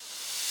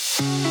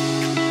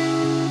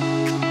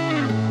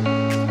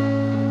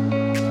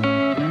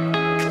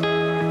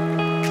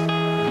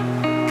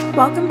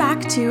Welcome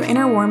back to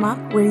Inner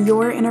Warm-Up, where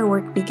your inner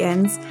work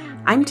begins.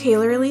 I'm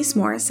Taylor Elise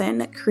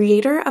Morrison,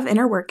 creator of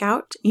Inner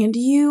Workout, and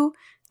you,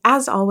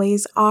 as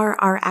always, are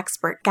our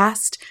expert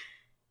guest.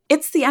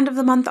 It's the end of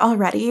the month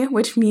already,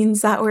 which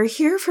means that we're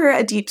here for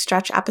a deep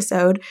stretch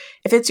episode.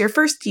 If it's your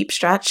first deep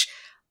stretch,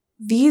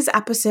 these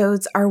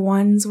episodes are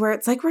ones where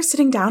it's like we're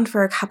sitting down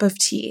for a cup of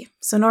tea.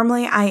 So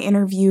normally I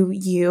interview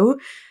you.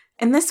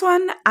 In this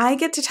one, I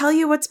get to tell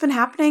you what's been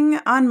happening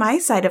on my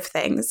side of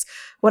things,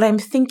 what I'm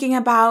thinking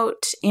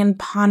about and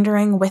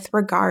pondering with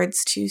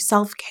regards to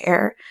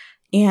self-care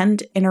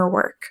and inner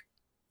work.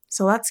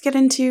 So let's get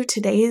into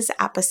today's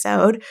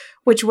episode,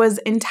 which was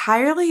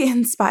entirely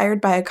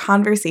inspired by a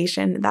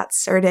conversation that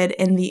started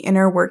in the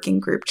Inner Working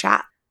group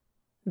chat.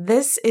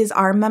 This is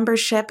our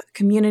membership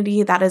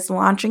community that is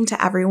launching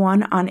to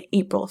everyone on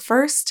April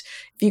 1st.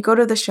 If you go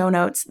to the show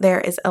notes,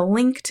 there is a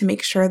link to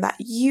make sure that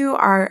you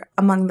are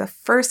among the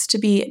first to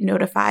be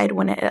notified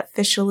when it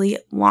officially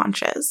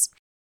launches.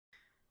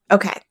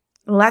 Okay,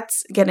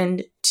 let's get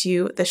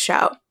into the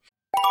show.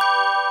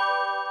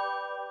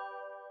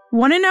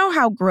 Want to know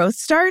how growth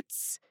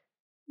starts?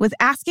 With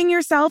asking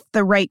yourself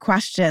the right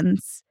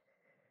questions.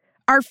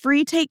 Our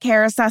free Take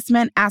Care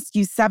assessment asks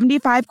you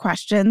 75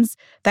 questions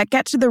that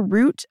get to the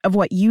root of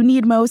what you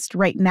need most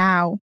right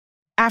now.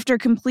 After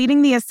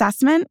completing the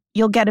assessment,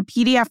 you'll get a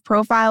PDF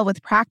profile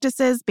with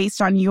practices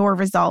based on your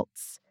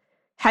results.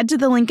 Head to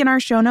the link in our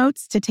show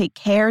notes to take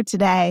care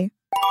today.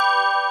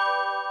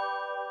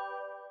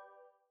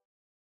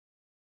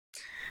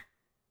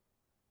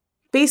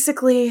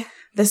 Basically,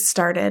 this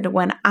started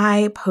when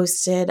I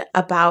posted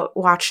about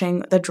watching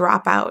The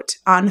Dropout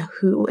on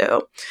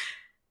Hulu.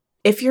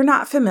 If you're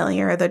not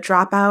familiar, The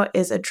Dropout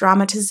is a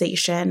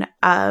dramatization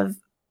of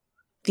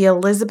the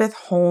Elizabeth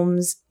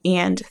Holmes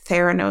and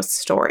Theranos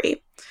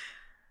story.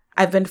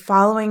 I've been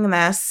following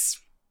this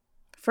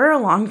for a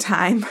long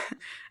time.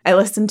 I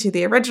listened to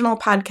the original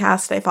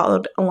podcast. I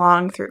followed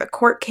along through the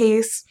court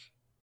case.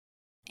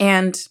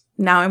 And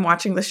now I'm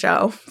watching the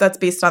show that's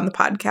based on the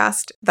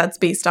podcast that's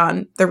based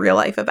on the real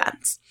life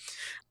events.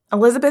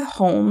 Elizabeth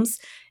Holmes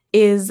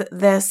is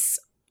this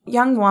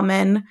young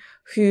woman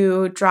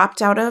who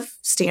dropped out of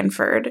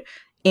Stanford,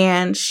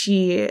 and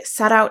she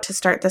set out to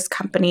start this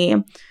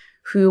company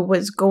who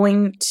was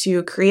going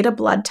to create a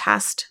blood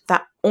test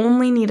that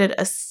only needed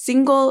a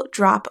single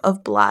drop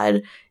of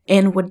blood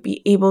and would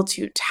be able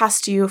to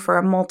test you for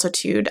a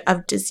multitude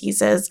of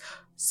diseases.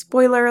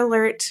 Spoiler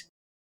alert,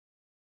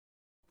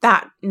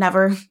 that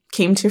never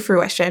came to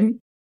fruition,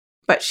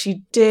 but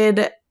she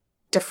did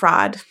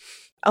defraud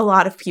a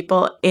lot of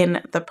people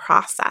in the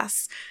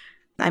process.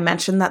 I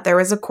mentioned that there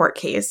was a court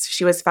case.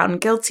 She was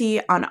found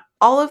guilty on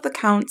all of the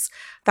counts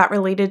that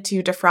related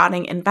to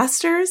defrauding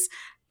investors,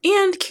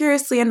 and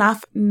curiously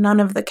enough, none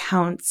of the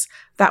counts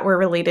that were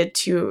related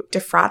to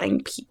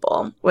defrauding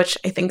people, which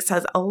I think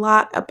says a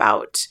lot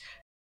about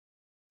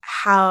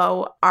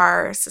how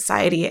our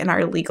society and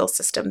our legal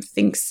system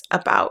thinks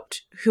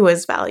about who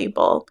is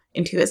valuable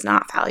and who is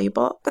not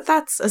valuable. But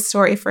that's a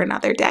story for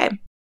another day.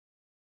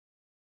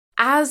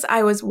 As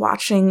I was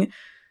watching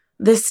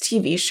this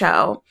TV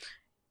show,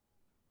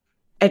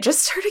 I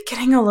just started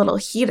getting a little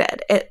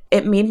heated.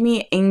 It made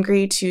me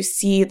angry to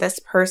see this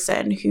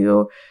person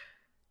who,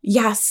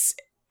 yes,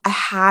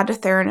 had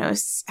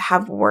Theranos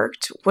have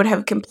worked, would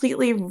have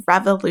completely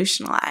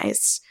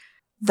revolutionized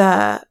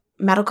the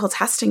medical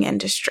testing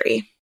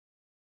industry.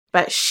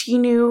 But she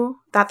knew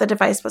that the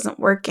device wasn't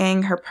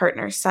working. Her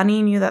partner,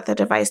 Sunny, knew that the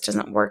device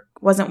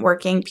wasn't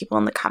working. People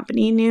in the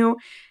company knew.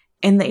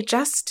 And they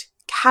just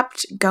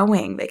kept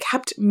going. They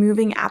kept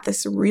moving at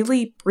this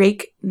really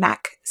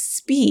breakneck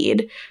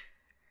speed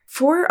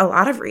for a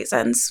lot of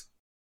reasons.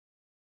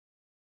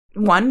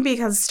 One,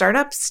 because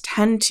startups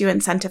tend to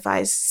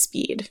incentivize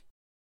speed.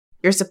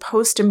 You're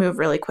supposed to move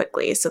really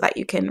quickly so that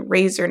you can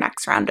raise your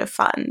next round of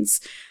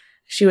funds.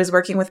 She was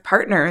working with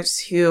partners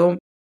who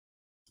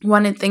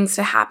wanted things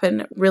to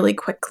happen really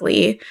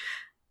quickly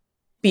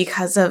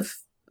because of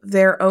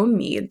their own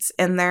needs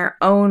and their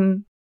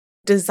own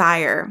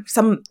desire,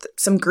 some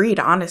greed,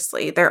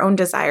 honestly, their own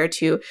desire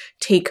to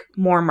take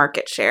more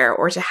market share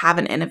or to have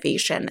an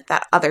innovation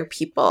that other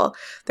people,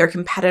 their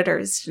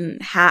competitors,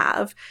 didn't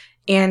have.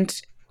 And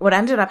what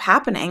ended up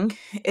happening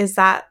is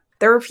that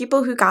there were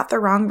people who got the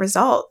wrong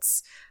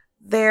results.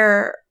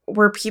 There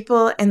were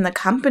people in the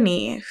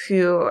company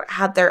who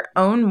had their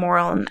own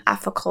moral and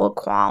ethical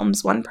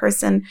qualms. One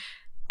person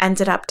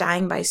ended up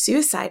dying by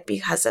suicide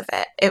because of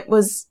it. It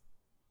was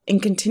and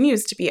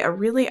continues to be a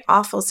really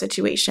awful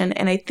situation.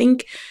 And I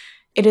think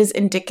it is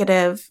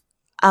indicative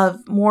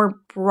of more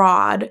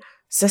broad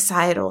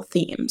societal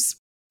themes.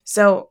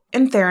 So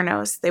in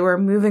Theranos, they were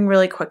moving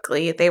really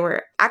quickly. They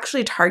were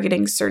actually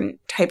targeting certain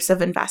types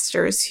of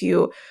investors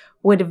who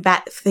would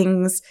vet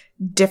things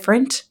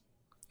differently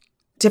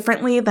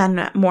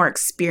than more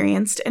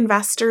experienced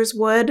investors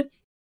would.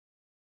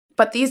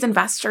 But these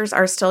investors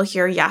are still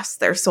here. Yes,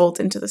 they're sold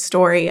into the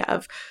story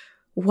of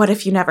what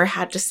if you never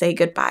had to say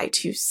goodbye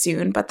too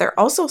soon? But they're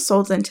also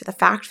sold into the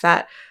fact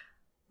that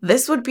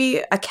this would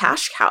be a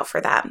cash cow for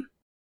them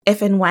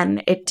if and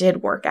when it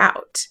did work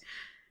out.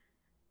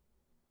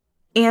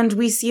 And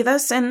we see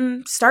this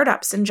in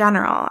startups in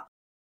general.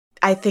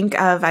 I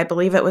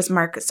believe it was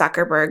Mark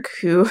Zuckerberg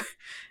who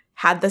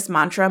had this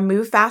mantra,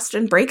 move fast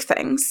and break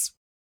things.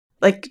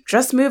 Like,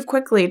 just move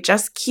quickly,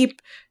 just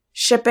keep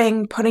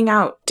shipping, putting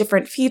out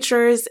different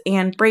features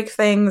and break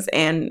things,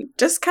 and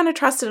just kind of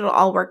trust it'll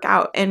all work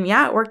out. And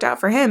yeah, it worked out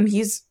for him.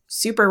 He's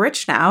super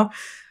rich now.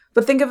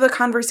 But think of the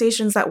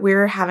conversations that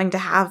we're having to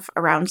have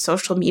around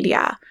social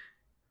media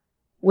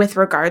with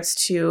regards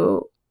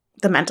to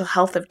the mental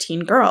health of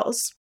teen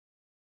girls,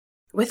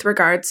 with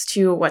regards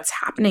to what's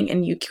happening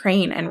in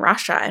Ukraine and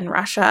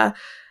Russia,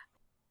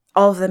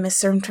 all of the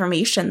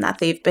misinformation that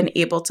they've been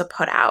able to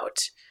put out.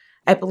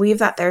 I believe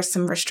that there's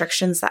some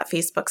restrictions that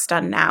Facebook's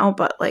done now,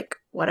 but like,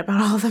 what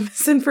about all the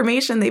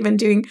misinformation they've been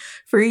doing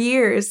for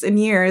years and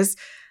years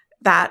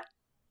that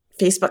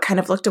Facebook kind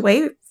of looked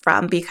away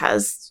from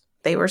because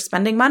they were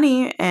spending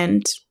money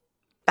and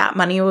that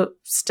money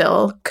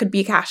still could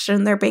be cashed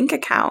in their bank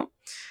account.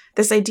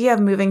 This idea of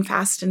moving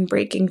fast and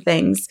breaking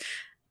things,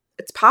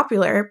 it's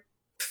popular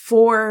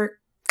for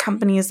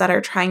companies that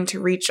are trying to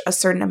reach a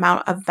certain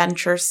amount of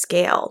venture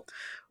scale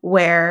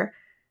where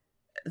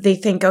they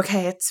think,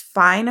 okay, it's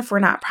fine if we're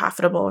not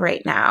profitable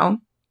right now.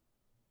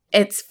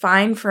 It's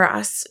fine for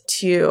us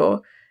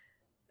to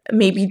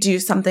maybe do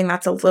something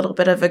that's a little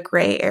bit of a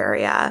gray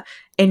area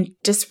and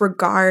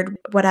disregard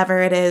whatever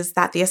it is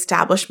that the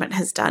establishment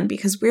has done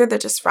because we're the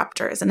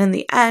disruptors. And in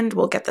the end,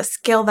 we'll get the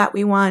skill that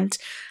we want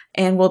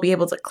and we'll be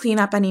able to clean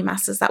up any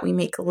messes that we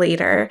make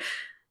later.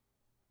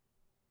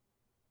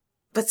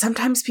 But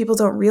sometimes people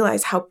don't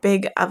realize how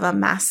big of a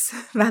mess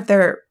that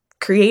they're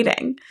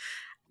creating.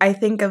 I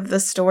think of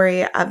the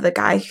story of the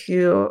guy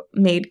who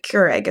made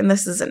Keurig, and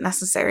this isn't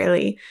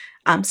necessarily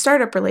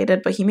startup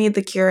related, but he made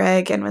the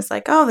Keurig and was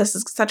like, oh, this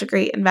is such a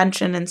great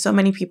invention and so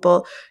many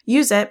people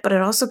use it, but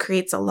it also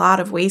creates a lot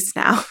of waste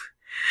now.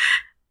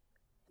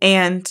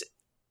 And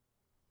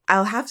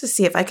I'll have to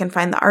see if I can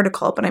find the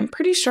article, but I'm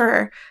pretty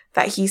sure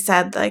that he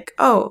said like,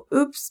 oh,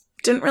 oops,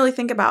 didn't really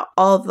think about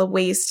all of the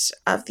waste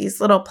of these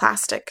little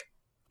plastic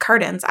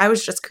cartons. I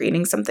was just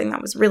creating something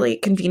that was really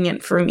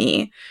convenient for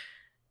me.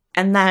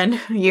 And then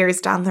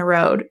years down the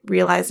road,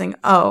 realizing,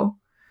 oh,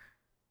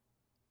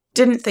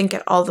 didn't think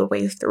it all the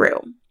way through.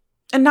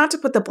 And not to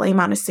put the blame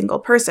on a single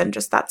person,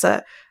 just that's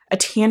a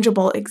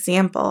tangible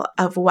example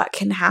of what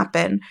can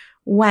happen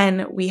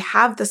when we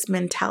have this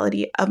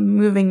mentality of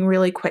moving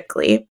really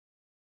quickly,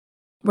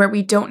 where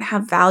we don't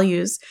have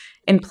values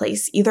in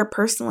place, either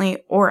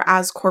personally or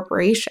as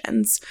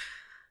corporations,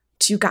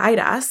 to guide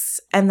us.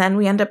 And then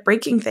we end up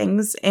breaking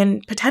things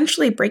and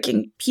potentially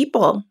breaking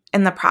people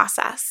in the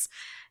process.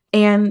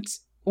 And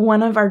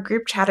one of our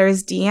group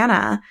chatters,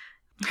 Deanna,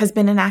 has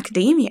been in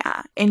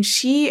academia, and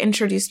she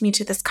introduced me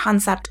to this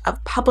concept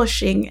of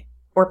publishing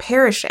or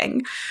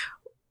perishing,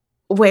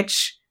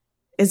 which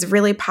is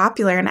really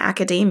popular in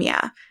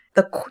academia.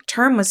 The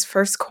term was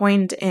first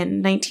coined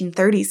in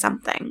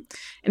 1930-something,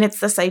 and it's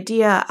this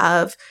idea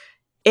of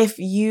if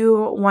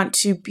you want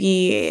to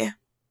be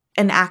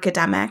an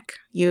academic,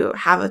 you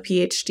have a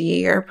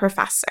PhD, you're a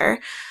professor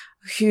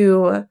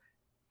who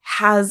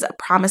has a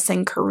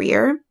promising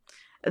career,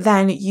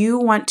 then you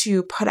want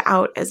to put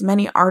out as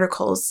many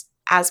articles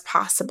as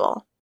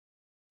possible.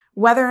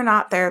 Whether or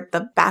not they're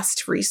the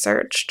best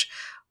researched,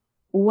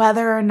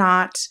 whether or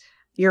not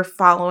you're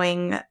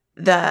following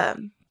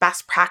the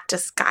best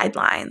practice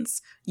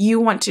guidelines, you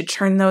want to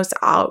churn those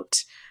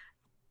out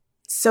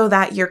so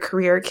that your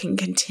career can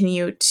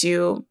continue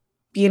to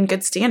be in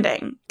good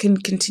standing, can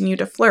continue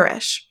to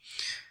flourish.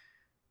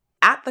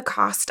 At the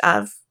cost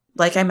of,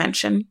 like I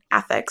mentioned,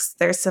 ethics.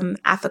 There's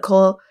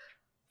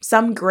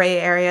some gray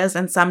areas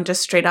and some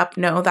just straight up,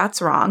 no,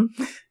 that's wrong.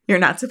 You're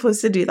not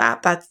supposed to do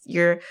that.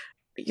 You're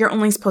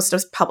only supposed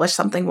to publish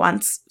something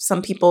once.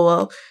 Some people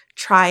will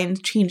try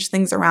and change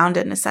things around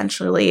and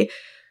essentially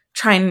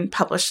try and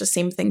publish the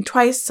same thing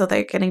twice, so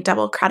they're getting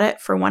double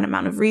credit for one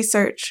amount of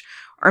research,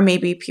 or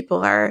maybe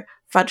people are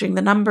fudging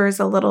the numbers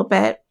a little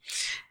bit.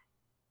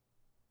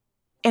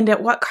 And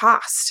at what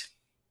cost?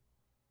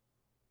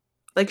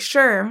 Like,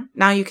 sure,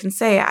 now you can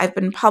say I've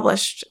been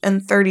published in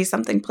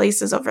 30-something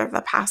places over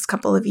the past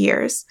couple of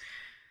years,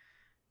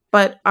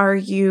 but are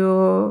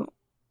you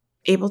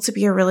able to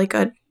be a really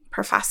good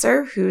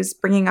professor who's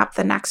bringing up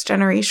the next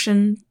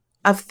generation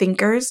of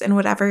thinkers in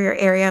whatever your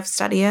area of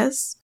study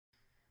is?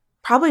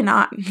 Probably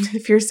not,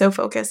 if you're so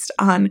focused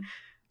on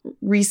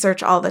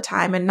research all the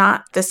time, and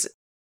not this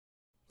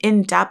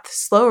in-depth,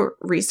 slow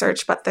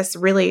research, but this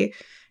really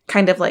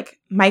kind of like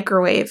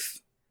microwave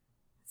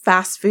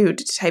fast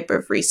food type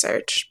of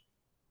research.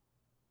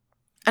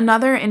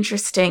 Another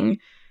interesting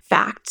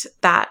fact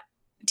that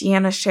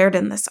Deanna shared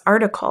in this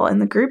article in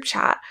the group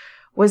chat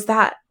was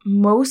that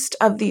most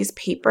of these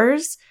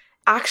papers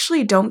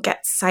actually don't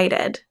get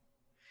cited.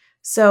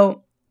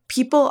 So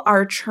people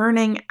are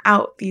churning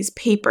out these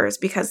papers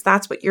because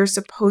that's what you're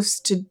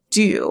supposed to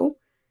do.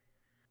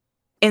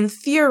 And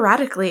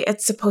theoretically,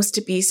 it's supposed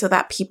to be so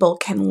that people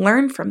can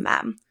learn from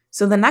them.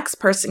 So the next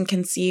person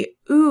can see,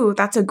 ooh,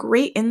 that's a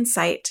great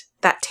insight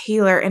that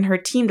Taylor and her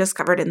team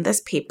discovered in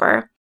this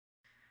paper.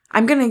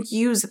 I'm going to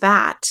use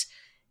that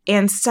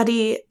and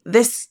study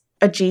this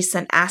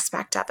adjacent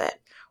aspect of it.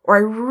 Or I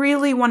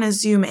really want to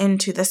zoom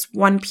into this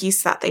one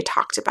piece that they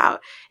talked about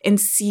and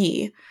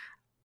see,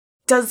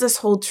 does this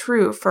hold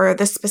true for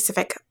this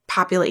specific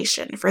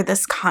population, for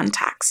this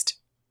context?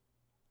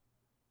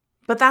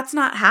 But that's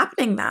not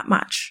happening that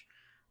much.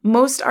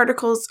 Most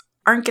articles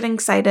aren't getting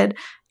cited,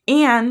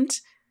 and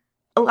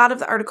a lot of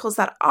the articles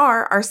that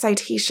are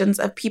citations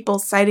of people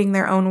citing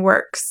their own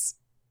works.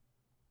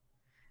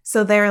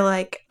 So they're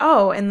like,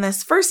 oh, in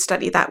this first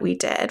study that we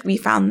did, we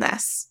found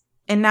this.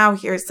 And now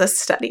here's this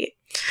study.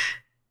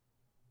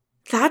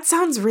 That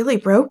sounds really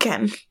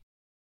broken.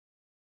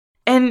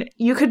 And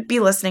you could be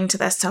listening to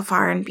this so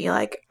far and be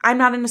like, I'm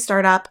not in a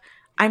startup.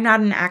 I'm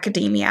not in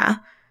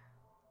academia.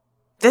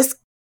 This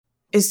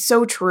is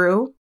so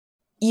true,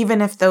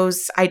 even if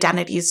those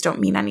identities don't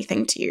mean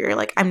anything to you. You're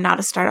like, I'm not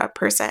a startup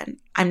person.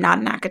 I'm not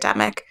an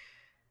academic.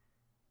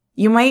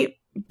 You might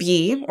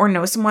be or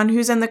know someone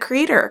who's in the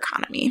creator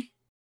economy.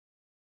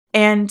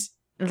 And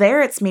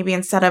there it's maybe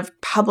instead of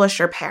publish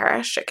or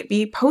perish, it could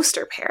be post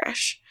or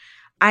perish.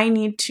 I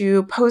need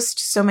to post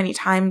so many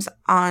times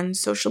on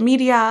social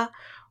media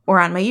or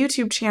on my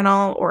YouTube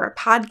channel or a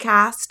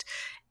podcast,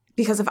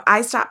 because if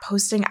I stop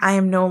posting, I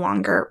am no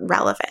longer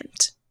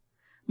relevant.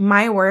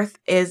 My worth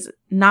is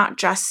not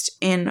just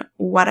in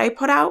what I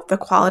put out, the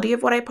quality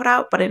of what I put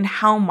out, but in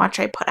how much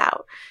I put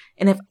out.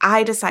 And if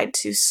I decide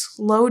to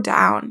slow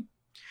down,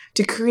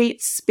 to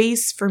create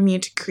space for me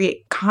to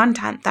create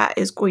content that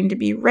is going to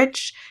be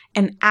rich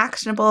and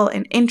actionable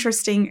and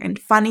interesting and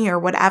funny, or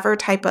whatever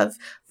type of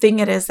thing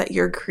it is that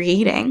you're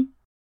creating,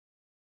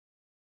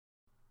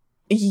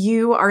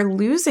 you are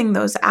losing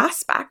those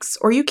aspects,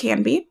 or you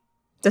can be.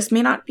 This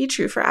may not be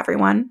true for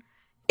everyone.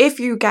 If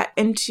you get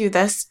into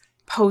this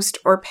post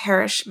or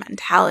perish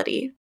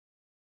mentality.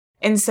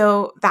 And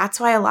so that's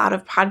why a lot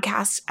of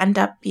podcasts end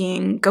up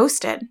being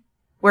ghosted,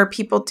 where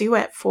people do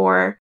it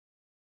for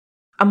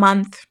a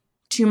month,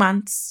 2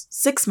 months,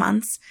 6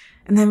 months,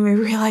 and then we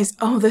realize,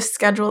 oh, the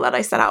schedule that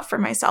I set out for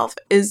myself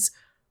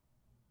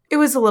it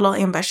was a little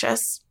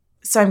ambitious,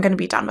 so I'm going to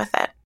be done with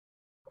it.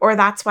 Or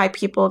that's why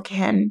people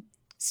can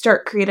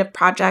start creative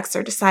projects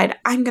or decide,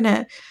 I'm going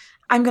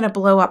to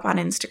blow up on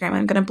Instagram,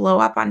 I'm going to blow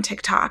up on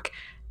TikTok,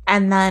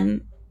 and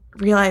then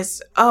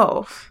realize,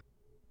 oh,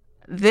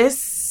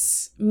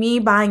 me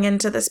buying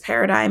into this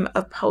paradigm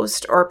of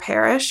post or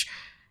perish,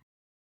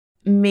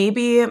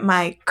 maybe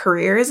my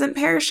career isn't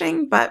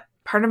perishing, but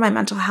part of my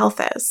mental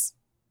health is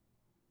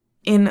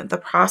in the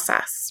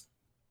process.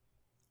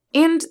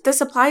 And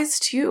this applies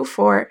too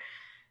for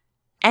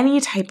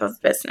any type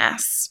of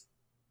business,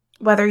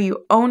 whether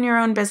you own your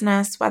own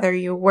business, whether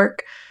you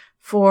work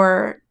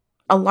for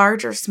a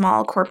large or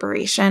small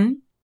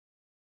corporation.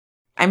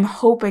 I'm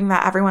hoping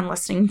that everyone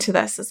listening to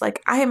this is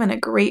like, I am in a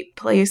great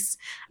place.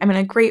 I'm in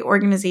a great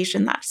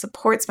organization that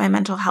supports my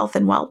mental health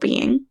and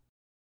well-being.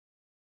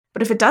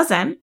 But if it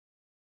doesn't,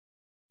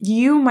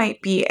 you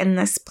might be in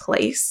this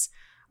place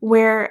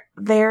where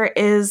there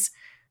is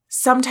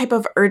some type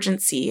of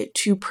urgency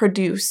to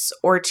produce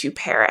or to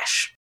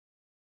perish.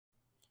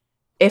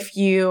 If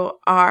you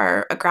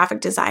are a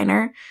graphic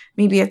designer,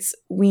 maybe it's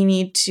we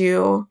need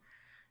to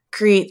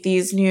create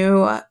these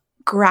new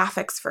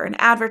graphics for an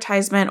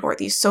advertisement or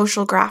these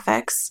social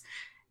graphics.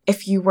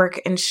 If you work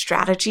in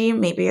strategy,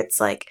 maybe it's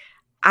like,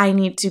 I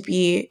need to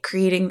be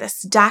creating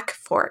this deck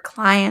for a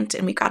client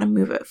and we got to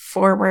move it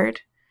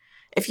forward.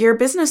 If you're a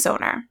business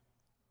owner,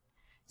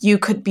 you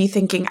could be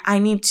thinking, I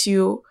need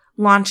to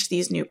launch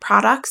these new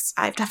products.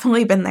 I've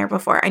definitely been there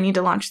before. I need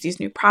to launch these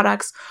new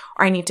products,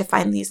 or I need to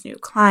find these new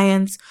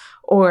clients,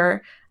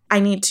 or I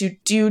need to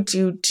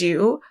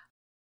do.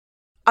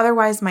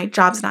 Otherwise, my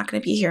job's not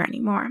going to be here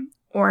anymore,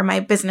 or my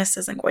business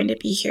isn't going to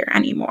be here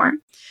anymore.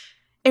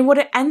 And what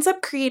it ends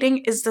up creating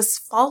is this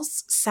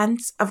false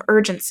sense of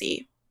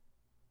urgency.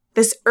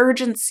 This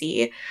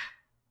urgency,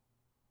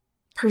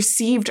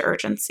 perceived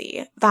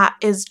urgency, that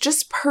is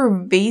just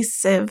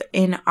pervasive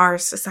in our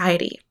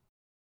society.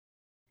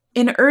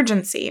 In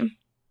urgency,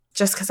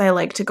 just because I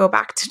like to go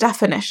back to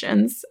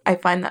definitions, I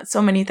find that so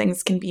many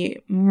things can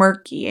be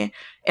murky,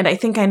 and I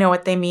think I know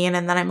what they mean,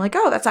 and then I'm like,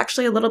 oh, that's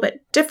actually a little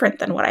bit different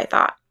than what I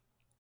thought.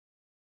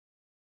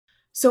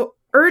 So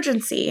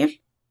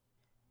urgency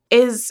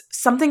is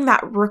something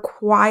that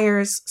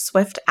requires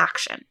swift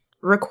action.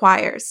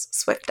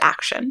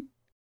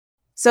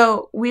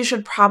 So we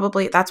should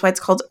probably, that's why it's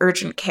called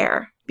urgent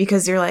care,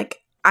 because you're like,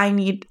 I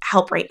need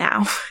help right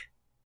now.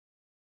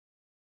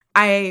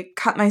 I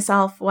cut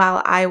myself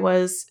while I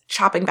was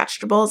chopping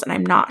vegetables and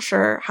I'm not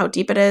sure how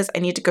deep it is. I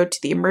need to go to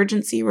the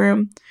emergency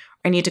room,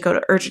 or I need to go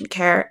to urgent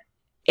care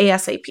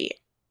ASAP.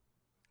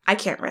 I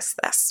can't risk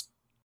this.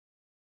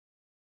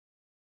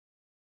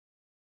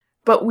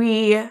 But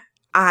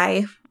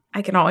I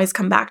can always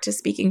come back to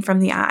speaking from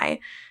the I,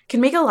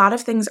 can make a lot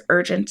of things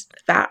urgent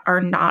that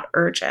are not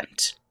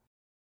urgent.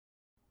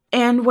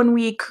 And when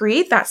we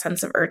create that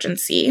sense of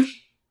urgency,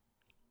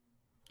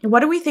 what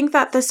do we think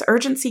that this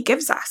urgency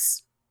gives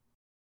us?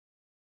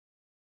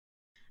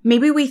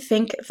 Maybe we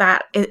think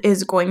that it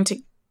is going to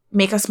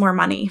make us more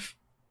money.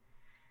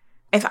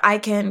 If I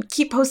can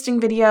keep posting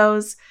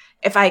videos,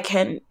 if I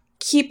can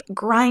keep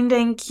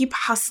grinding, keep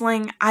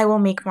hustling, I will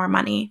make more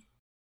money.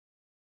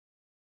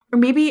 Or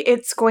maybe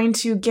it's going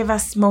to give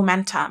us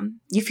momentum.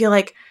 You feel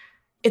like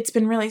it's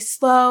been really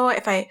slow.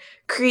 If I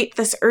create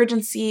this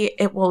urgency,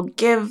 it will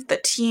give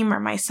the team or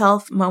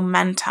myself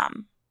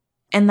momentum.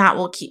 And that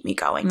will keep me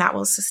going. That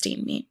will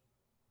sustain me.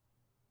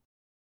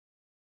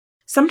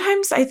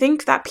 Sometimes I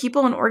think that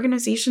people and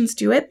organizations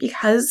do it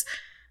because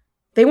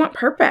they want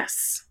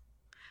purpose.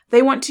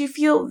 They want to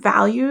feel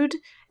valued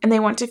and they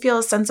want to feel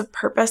a sense of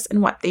purpose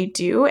in what they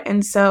do.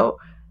 And so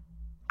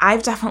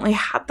I've definitely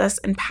had this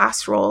in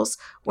past roles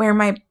where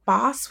my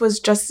boss was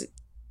just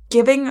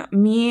giving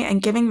me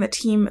and giving the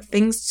team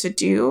things to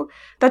do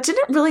that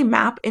didn't really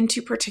map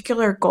into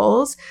particular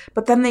goals,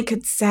 but then they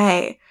could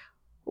say,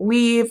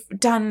 we've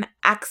done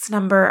X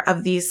number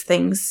of these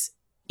things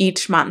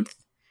each month,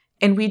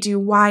 and we do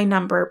Y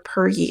number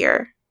per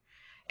year.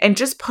 And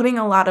just putting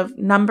a lot of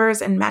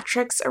numbers and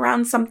metrics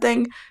around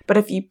something, but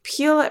if you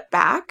peel it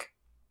back,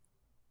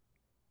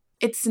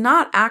 it's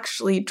not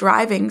actually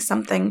driving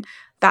something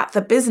that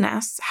the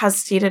business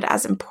has stated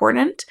as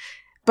important,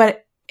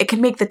 but it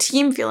can make the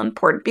team feel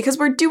important because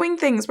we're doing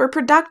things, we're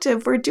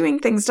productive, we're doing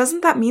things.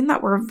 Doesn't that mean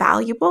that we're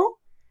valuable?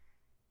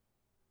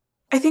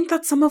 I think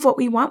that's some of what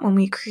we want when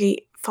we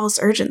create false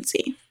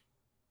urgency,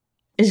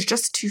 is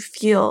just to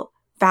feel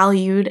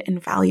valued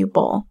and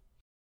valuable.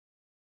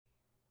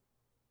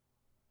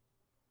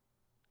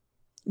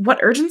 What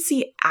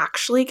urgency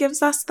actually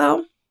gives us,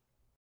 though,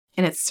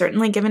 and it's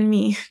certainly given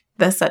me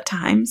this at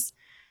times,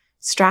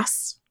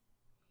 stress,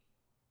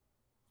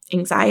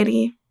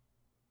 anxiety,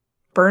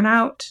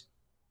 burnout.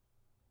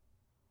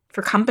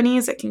 For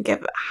companies, it can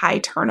give high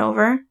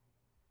turnover.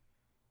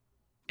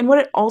 And what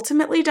it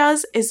ultimately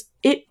does is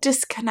it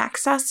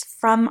disconnects us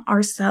from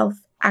our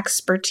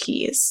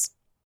self-expertise.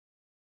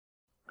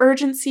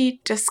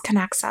 Urgency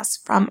disconnects us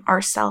from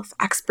our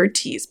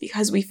self-expertise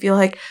because we feel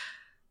like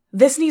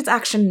this needs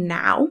action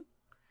now.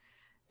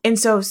 And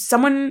so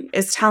someone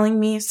is telling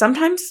me,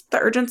 sometimes the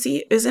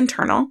urgency is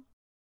internal,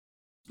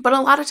 but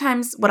a lot of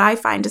times what I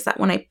find is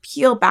that when I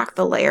peel back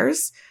the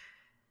layers,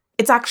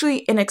 it's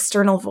actually an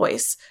external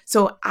voice.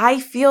 So I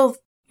feel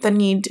the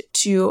need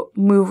to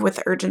move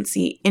with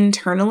urgency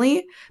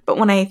internally, but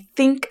when I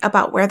think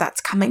about where that's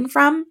coming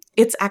from,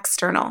 it's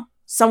external.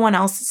 Someone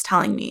else is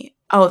telling me,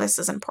 oh, this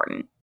is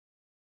important.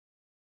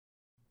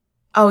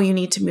 Oh, you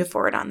need to move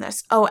forward on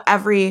this. Oh,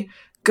 every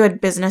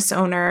good business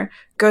owner,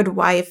 good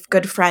wife,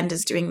 good friend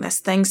is doing this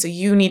thing, so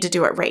you need to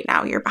do it right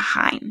now. You're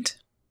behind.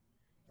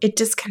 It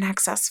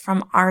disconnects us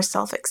from our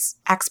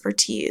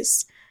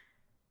self-expertise,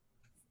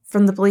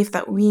 from the belief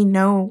that we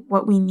know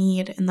what we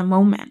need in the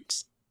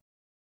moment.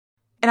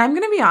 And I'm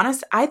going to be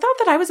honest, I thought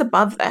that I was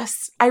above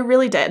this. I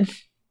really did.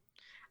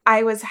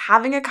 I was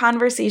having a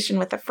conversation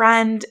with a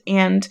friend,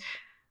 and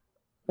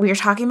we were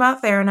talking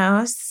about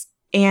Theranos,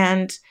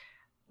 and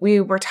we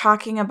were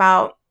talking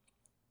about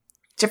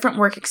different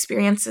work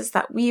experiences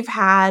that we've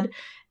had.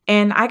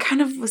 And I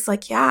kind of was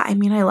like, yeah, I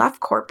mean, I left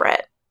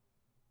corporate.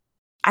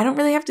 I don't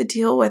really have to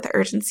deal with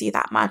urgency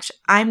that much.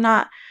 I'm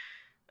not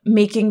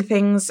making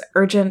things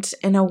urgent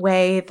in a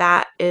way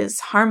that is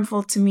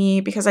harmful to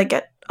me because I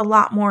get a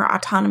lot more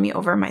autonomy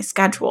over my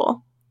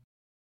schedule.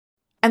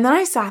 And then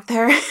I sat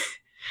there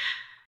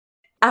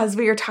as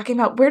we were talking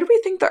about, where do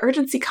we think the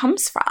urgency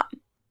comes from?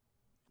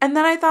 And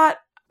then I thought,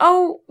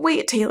 oh,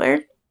 wait, Taylor,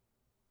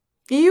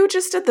 you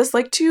just did this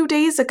like 2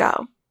 days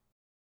ago.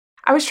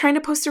 I was trying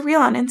to post a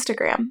reel on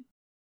Instagram.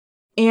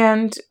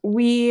 And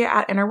we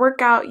at Inner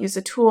Workout use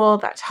a tool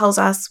that tells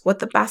us what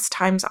the best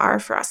times are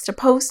for us to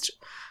post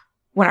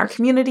when our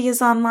community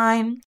is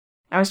online.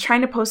 I was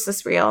trying to post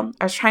this reel.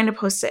 I was trying to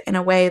post it in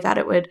a way that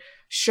it would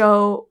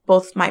show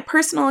both my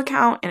personal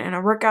account and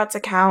Inner Workout's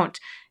account,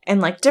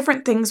 and like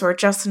different things were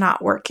just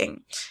not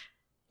working.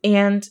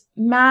 And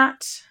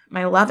Matt,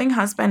 my loving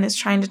husband, is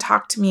trying to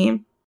talk to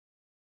me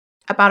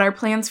about our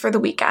plans for the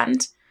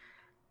weekend.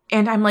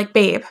 And I'm like,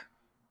 babe,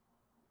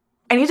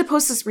 I need to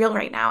post this reel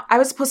right now. I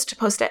was supposed to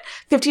post it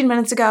 15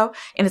 minutes ago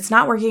and it's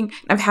not working.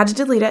 And I've had to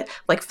delete it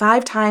like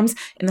 5 times.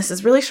 And this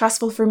is really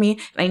stressful for me.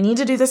 And I need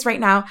to do this right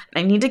now. And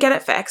I need to get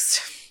it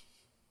fixed.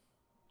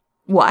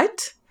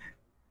 What?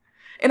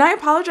 And I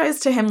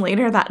apologized to him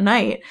later that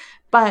night.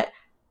 But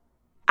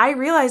I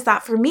realized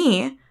that for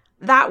me,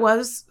 that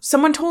was,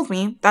 someone told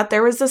me that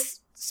there was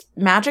this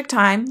magic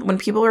time when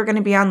people were going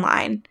to be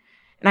online.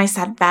 And I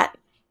said, bet.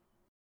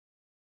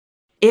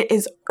 It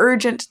is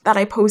urgent that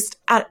I post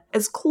at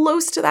as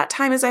close to that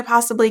time as I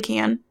possibly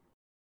can.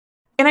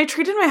 And I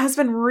treated my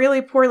husband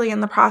really poorly in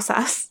the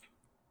process.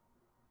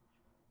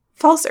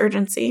 False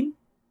urgency.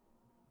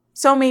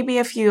 So maybe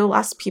a few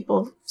less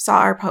people saw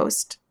our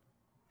post.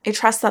 I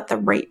trust that the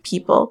right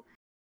people,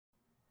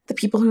 the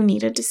people who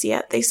needed to see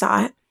it, they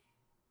saw it.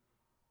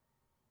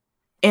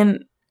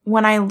 And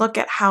when I look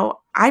at how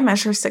I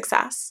measure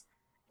success,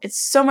 It's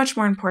so much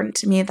more important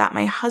to me that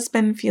my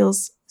husband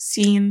feels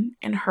seen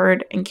and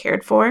heard and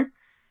cared for.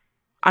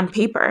 On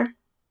paper,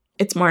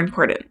 it's more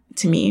important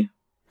to me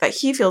that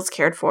he feels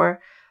cared for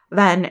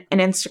than an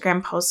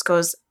Instagram post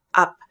goes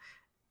up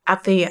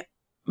at the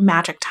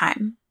magic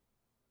time.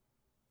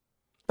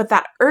 But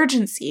that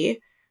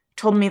urgency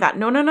told me that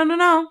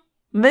no.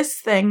 This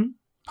thing,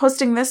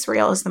 posting this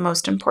reel is the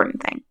most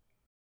important thing.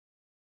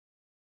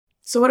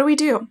 So what do we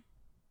do?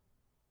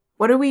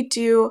 What do we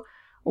do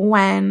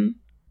when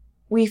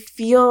we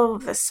feel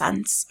the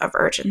sense of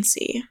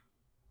urgency?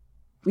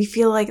 We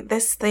feel like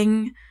this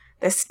thing,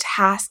 this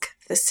task,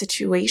 this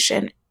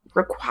situation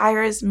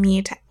requires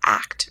me to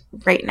act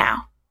right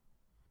now.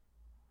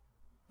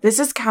 This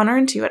is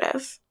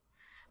counterintuitive,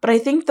 but I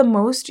think the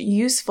most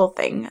useful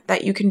thing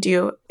that you can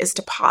do is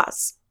to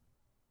pause.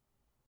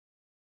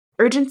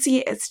 Urgency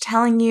is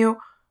telling you,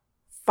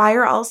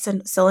 fire all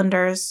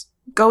cylinders,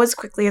 go as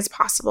quickly as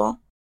possible.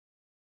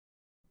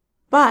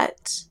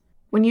 But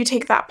when you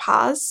take that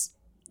pause,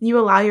 you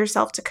allow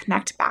yourself to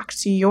connect back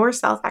to your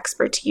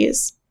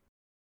self-expertise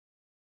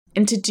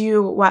and to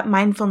do what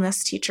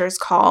mindfulness teachers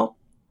call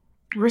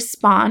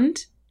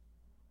respond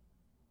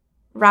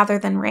rather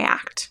than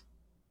react.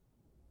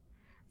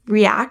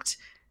 React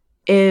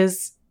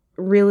is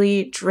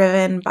really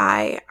driven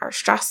by our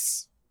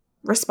stress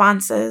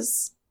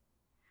responses,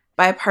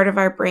 by a part of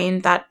our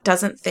brain that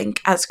doesn't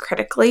think as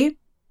critically.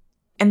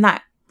 And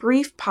that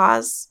brief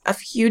pause, a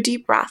few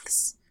deep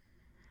breaths,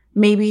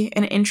 maybe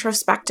an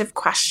introspective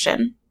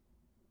question.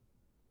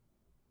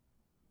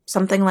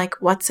 Something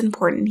like, what's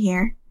important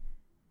here?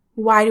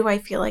 Why do I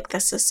feel like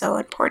this is so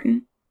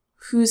important?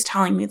 Who's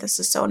telling me this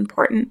is so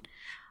important?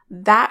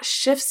 That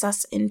shifts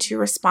us into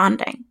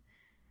responding,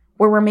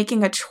 where we're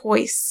making a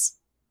choice,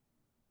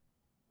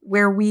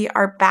 where we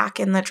are back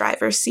in the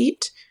driver's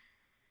seat.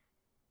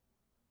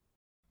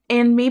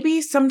 And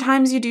maybe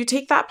sometimes you do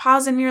take that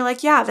pause and you're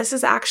like, yeah, this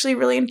is actually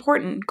really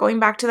important. Going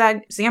back to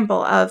that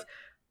example of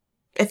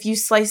if you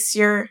slice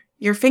your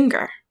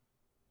finger,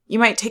 you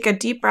might take a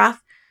deep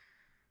breath.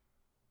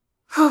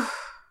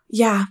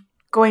 Yeah,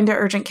 going to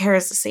urgent care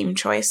is the same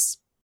choice.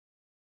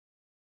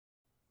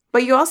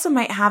 But you also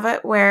might have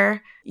it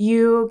where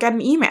you get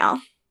an email.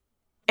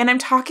 And I'm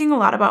talking a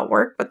lot about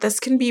work, but this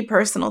can be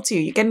personal too.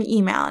 You get an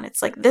email and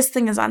it's like, this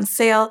thing is on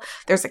sale.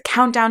 There's a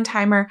countdown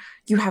timer.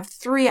 You have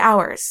 3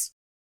 hours.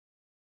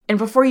 And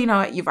before you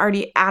know it, you've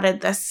already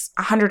added this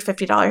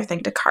 $150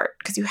 thing to cart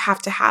because you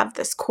have to have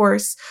this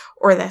course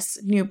or this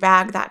new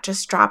bag that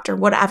just dropped or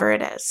whatever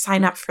it is.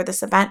 Sign up for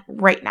this event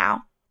right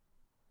now.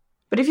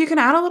 But if you can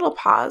add a little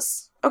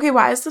pause, okay,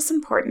 why is this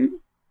important?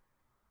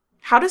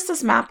 How does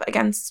this map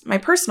against my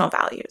personal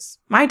values,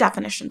 my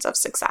definitions of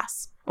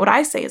success, what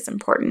I say is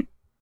important?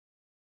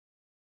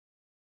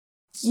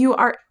 You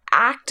are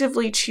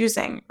actively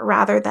choosing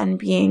rather than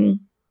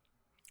being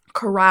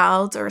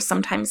corralled or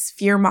sometimes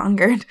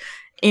fear-mongered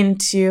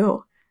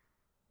into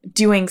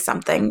doing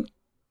something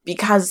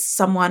because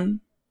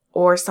someone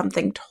or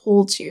something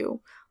told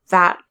you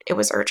that it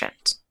was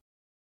urgent.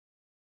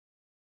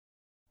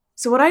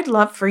 So what I'd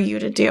love for you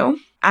to do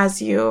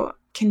as you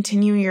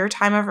continue your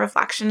time of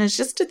reflection is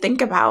just to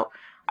think about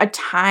a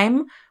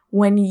time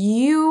when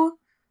you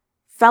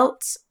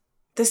felt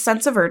this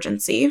sense of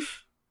urgency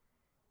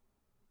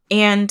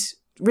and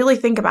really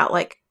think about,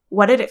 like,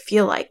 what did it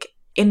feel like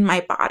in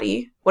my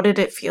body? What did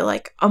it feel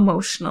like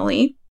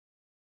emotionally?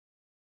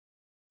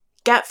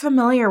 Get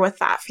familiar with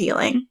that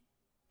feeling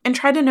and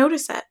try to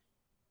notice it.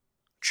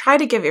 Try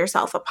to give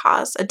yourself a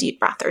pause, a deep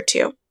breath or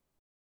two.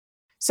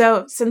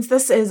 So since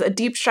this is a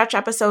deep stretch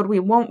episode, we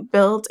won't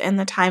build in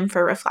the time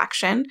for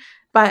reflection,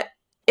 but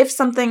if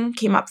something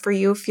came up for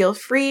you, feel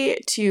free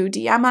to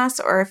DM us,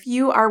 or if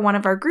you are one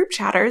of our group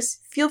chatters,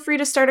 feel free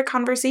to start a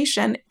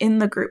conversation in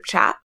the group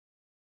chat.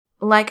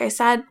 Like I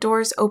said,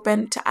 doors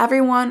open to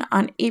everyone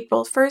on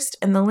April 1st,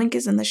 and the link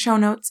is in the show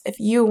notes if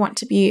you want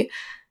to be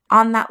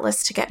on that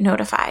list to get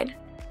notified.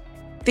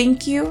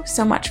 Thank you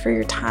so much for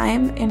your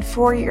time and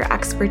for your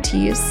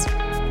expertise.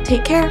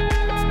 Take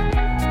care.